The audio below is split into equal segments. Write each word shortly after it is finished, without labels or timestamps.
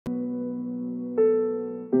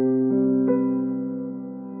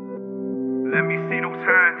those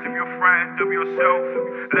hands if you're frightened of yourself.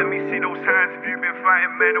 Let me see those hands if you've been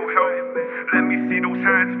fighting mental health. Let me see those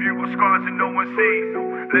hands if you've got scars and no one sees.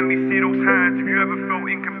 Let me see those hands if you ever felt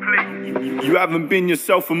incomplete. You haven't been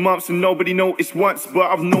yourself for months and nobody noticed once, but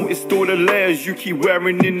I've noticed all the layers you keep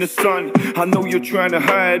wearing in the sun. I know you're trying to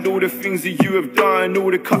hide all the things that you have done,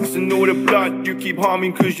 all the cuts and all the blood you keep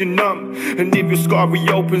harming cause you're numb. And if your scar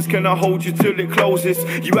reopens, can I hold you till it closes?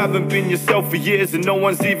 You haven't been yourself for years and no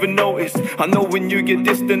one's even noticed. I know when you get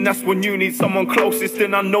distant, that's when you need someone closest.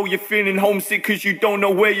 And I know you're feeling homesick cause you don't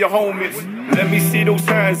know where your home is. Let me see those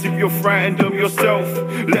hands if you're frightened of yourself.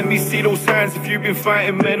 Let me see those hands if you've been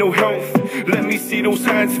fighting mental health. Let me see those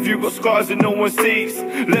hands if you've got scars that no one sees.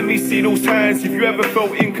 Let me see those hands if you ever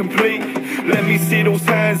felt incomplete. Let me see those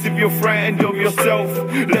hands if you're frightened of yourself.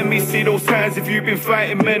 Let me see those hands if you've been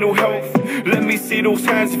fighting mental health. Let me see those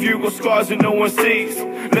hands if you've got scars that no one sees.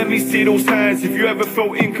 Let me see those hands if you ever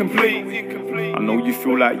felt incomplete. I know you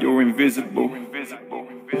feel like you're invisible.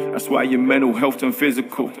 That's why your mental health and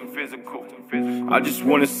physical. I just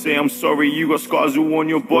wanna say I'm sorry you got scars all on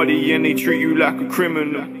your body and they treat you like a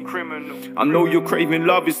criminal. I know you're craving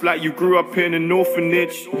love, it's like you grew up in an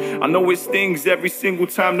orphanage. I know it stings every single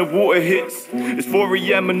time the water hits. It's 4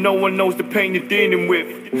 AM and no one knows the pain you're dealing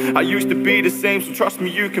with. I used to be the same, so trust me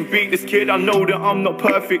you can beat this kid. I know that I'm not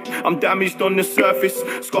perfect, I'm damaged on the surface.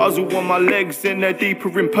 Scars all on my legs and they're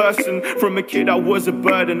deeper in person. From a kid I was a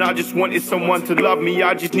burden, I just wanted someone to love me.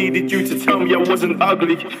 I just needed you to tell me I wasn't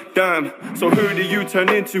ugly. Damn, so who do you turn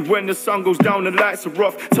into when the sun goes down and lights are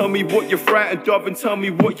off? Tell me what you're frightened of and tell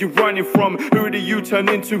me what you're running from. Who do you turn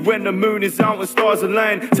into when the moon is out and stars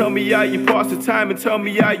align? Tell me how you pass the time and tell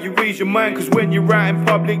me how you ease your mind. Cause when you're out in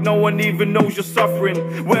public no one even knows you're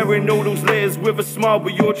suffering. Wearing all those layers with a smile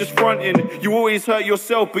but you're just fronting. You always hurt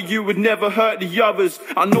yourself but you would never hurt the others.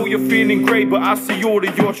 I know you're feeling great but I see all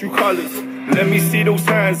of your true colours. Let me see those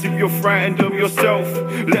hands if you're frightened of yourself.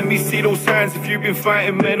 Let me see those hands if you've been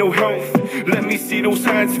fighting mental health. Let me see those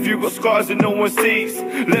hands if you've got scars that no one sees.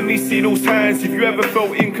 Let me see those hands if you ever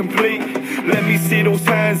felt incomplete. Let me see those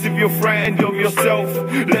hands if you're frightened of yourself.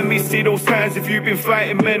 Let me see those hands if you've been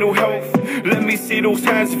fighting mental health. Let me see those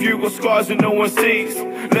hands if you've got scars that no one sees.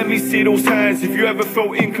 Let me see those hands if you ever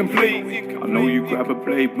felt incomplete. I know you grab a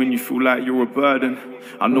blade when you feel like you're a burden.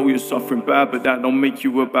 I know you're suffering bad, but that don't make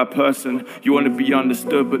you a bad person. You want to be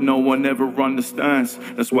understood, but no one ever understands.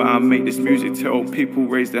 That's why I make this music to help people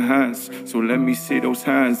raise their hands. So let me see those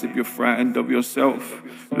hands if you're frightened of yourself.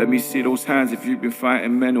 Let me see those hands if you've been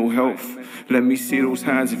fighting mental health. Let me see those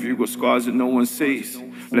hands if you've got scars that no one sees.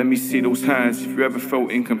 Let me see those hands if you ever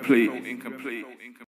felt incomplete.